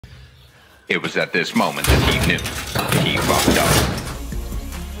It was at this moment that he knew he fucked up.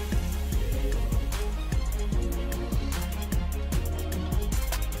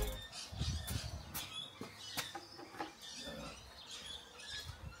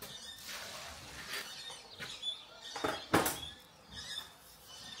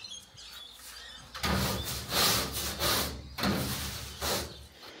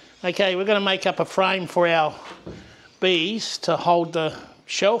 Okay, we're going to make up a frame for our bees to hold the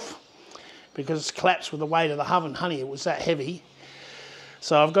shelf because it's collapsed with the weight of the honey. It was that heavy.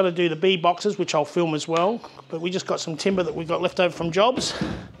 So I've got to do the bee boxes, which I'll film as well. But we just got some timber that we got left over from jobs.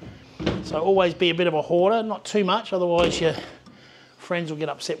 So always be a bit of a hoarder, not too much, otherwise your friends will get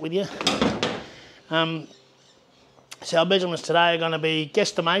upset with you. So our measurements today are going to be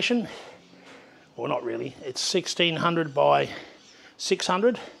guesstimation. Well, not really. It's 1600 by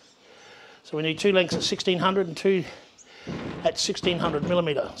 600. So we need two lengths at 1600 and two at 1600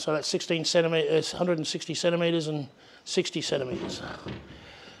 millimetre. So that's 16 centimetres, 160 centimetres and 60 centimetres.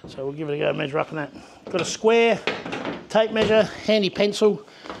 So we'll give it a go, measure up on that. Got a square, tape measure, handy pencil.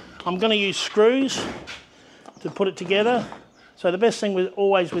 I'm going to use screws to put it together. So the best thing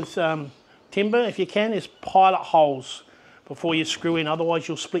always with timber, if you can, is pilot holes before you screw in. Otherwise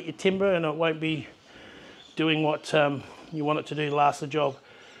you'll split your timber and it won't be doing what you want it to do to last the job.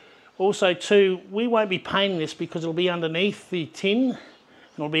 Also too, we won't be painting this because it'll be underneath the tin and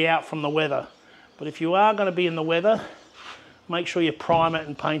it'll be out from the weather. But if you are going to be in the weather, make sure you prime it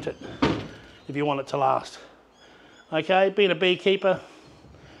and paint it if you want it to last. Okay, being a beekeeper,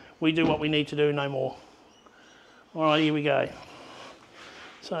 we do what we need to do, no more. All right, here we go.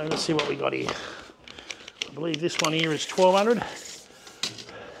 So let's see what we got here. I believe this one here is 1200,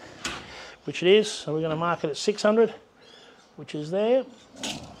 which it is. So we're going to mark it at 600, which is there.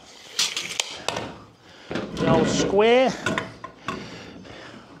 The old square.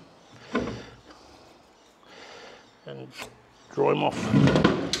 And draw them off.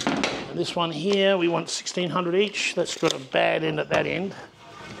 And this one here, we want 1600 each. That's got a bad end at that end.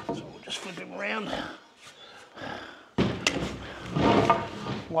 So we'll just flip him around.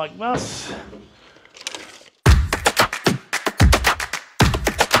 Like this.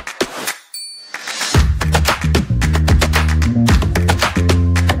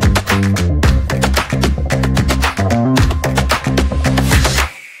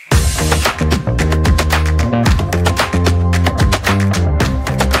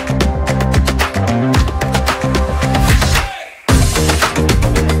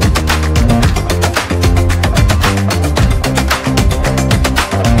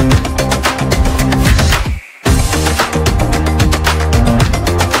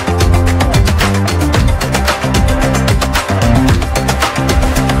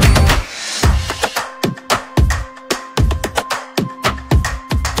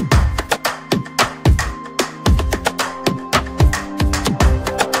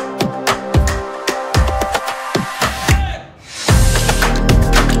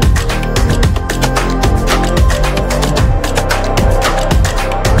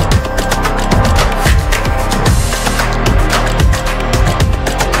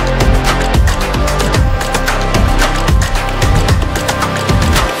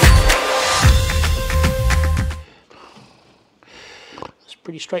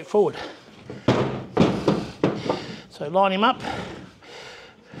 Pretty straightforward. So line him up.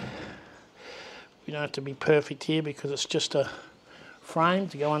 We don't have to be perfect here because it's just a frame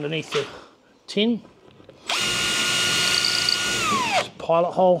to go underneath the tin. Just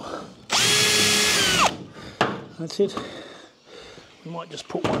pilot hole. That's it. We might just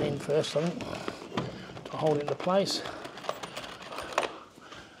put one in first, I think, to hold it into place.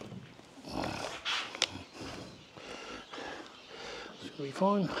 Be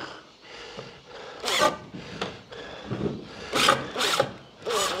fine. Go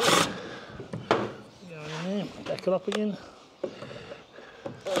in there, back it up again.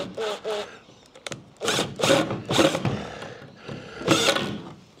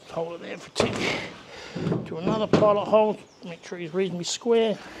 Hold it there for a tick. Do another pilot hole, make sure he's reasonably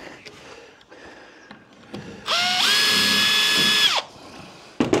square.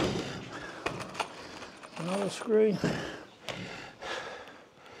 Another screw.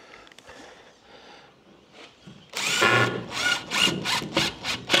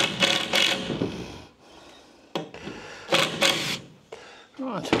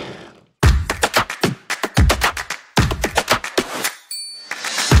 Right.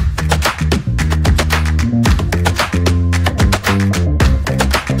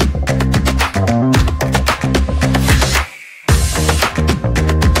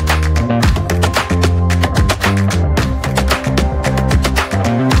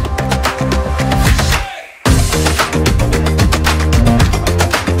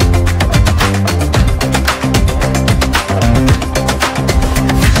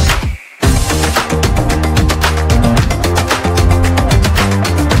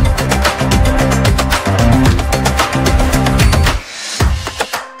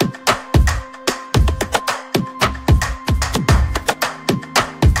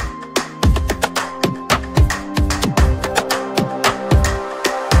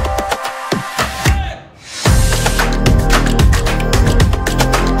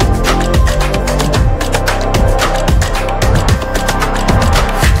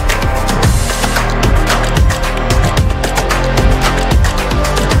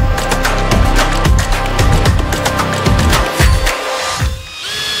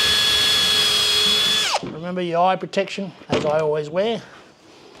 Remember your eye protection, as I always wear.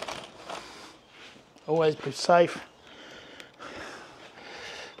 Always be safe.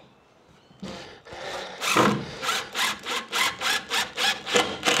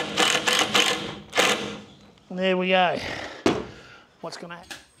 And there we go. What's going to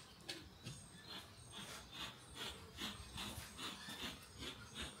happen?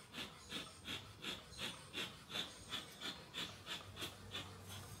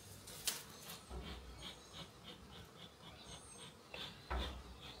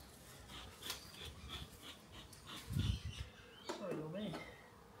 Sorry, little man.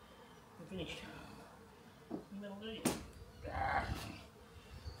 We're finished. That'll do.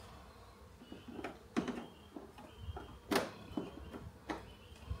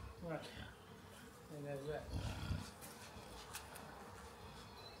 Right, there goes that.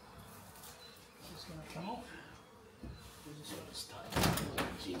 It's just going to come off. We're just going to stay.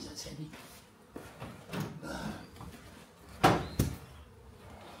 Jeez, that's heavy.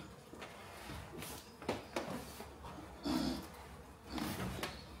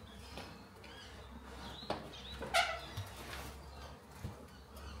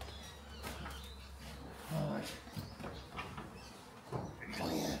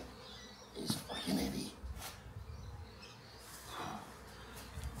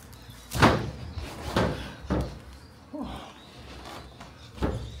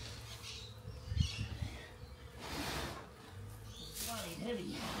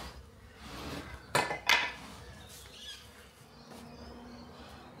 Heavy.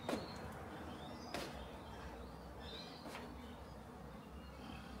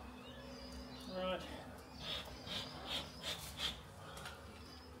 Right.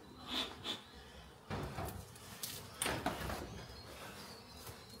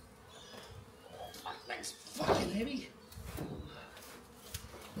 That's fucking heavy.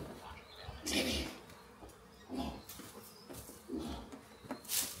 It's heavy.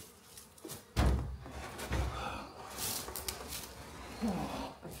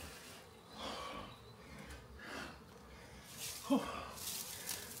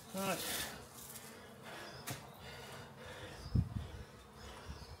 Right.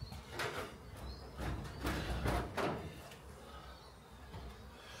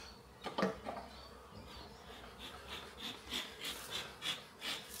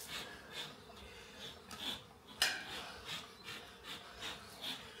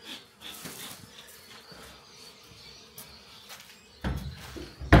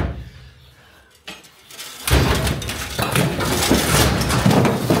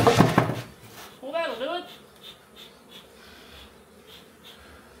 Well, that'll do it.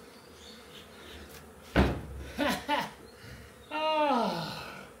 Oh,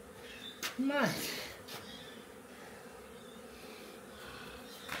 mate.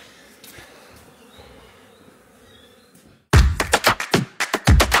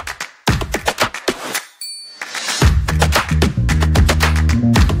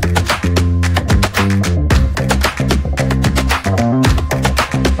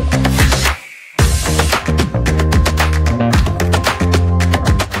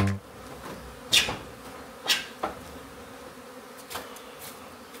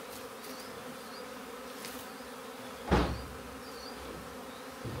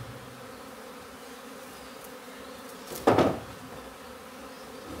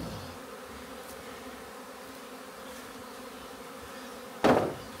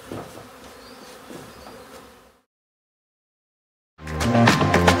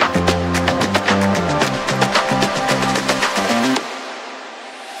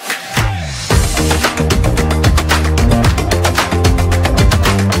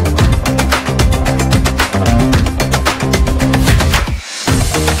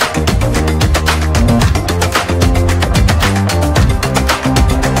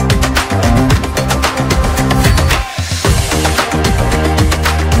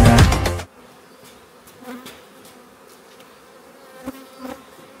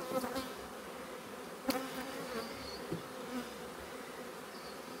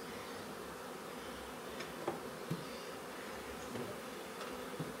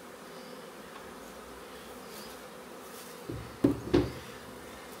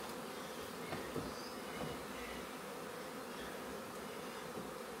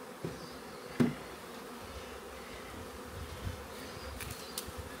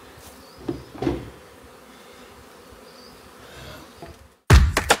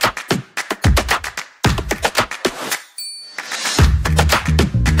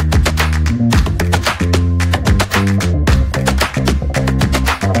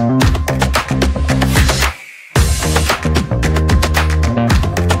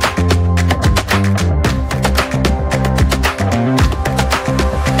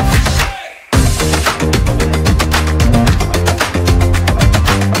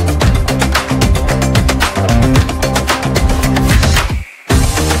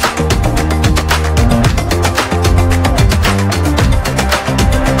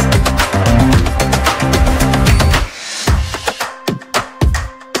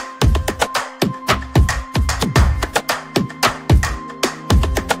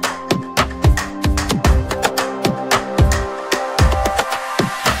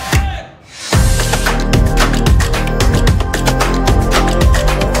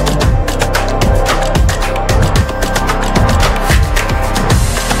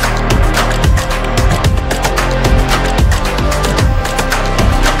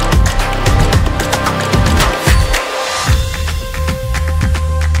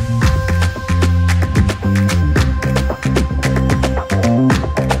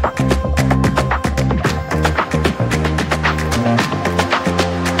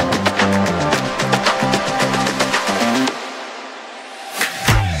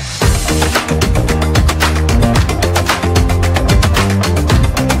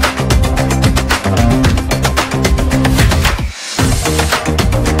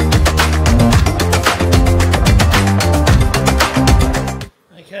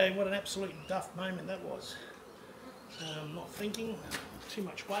 Okay, what an absolute duff moment that was. Not thinking, too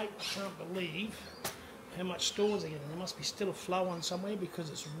much weight. I can't believe how much stores are getting. There must be still a flow on somewhere because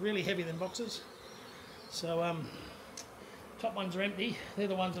it's really heavier than boxes. So top ones are empty. They're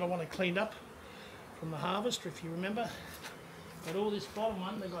the ones that I want to cleaned up from the harvest, if you remember. But all this bottom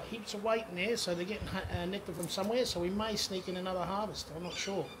one, they've got heaps of weight in there, so they're getting nectar from somewhere, so we may sneak in another harvest. I'm not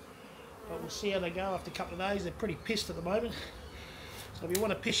sure. But we'll see how they go after a couple of days. They're pretty pissed at the moment. So if you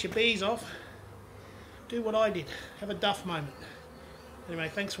want to piss your bees off, do what I did. Have a duff moment. Anyway,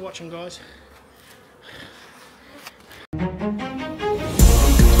 thanks for watching, guys.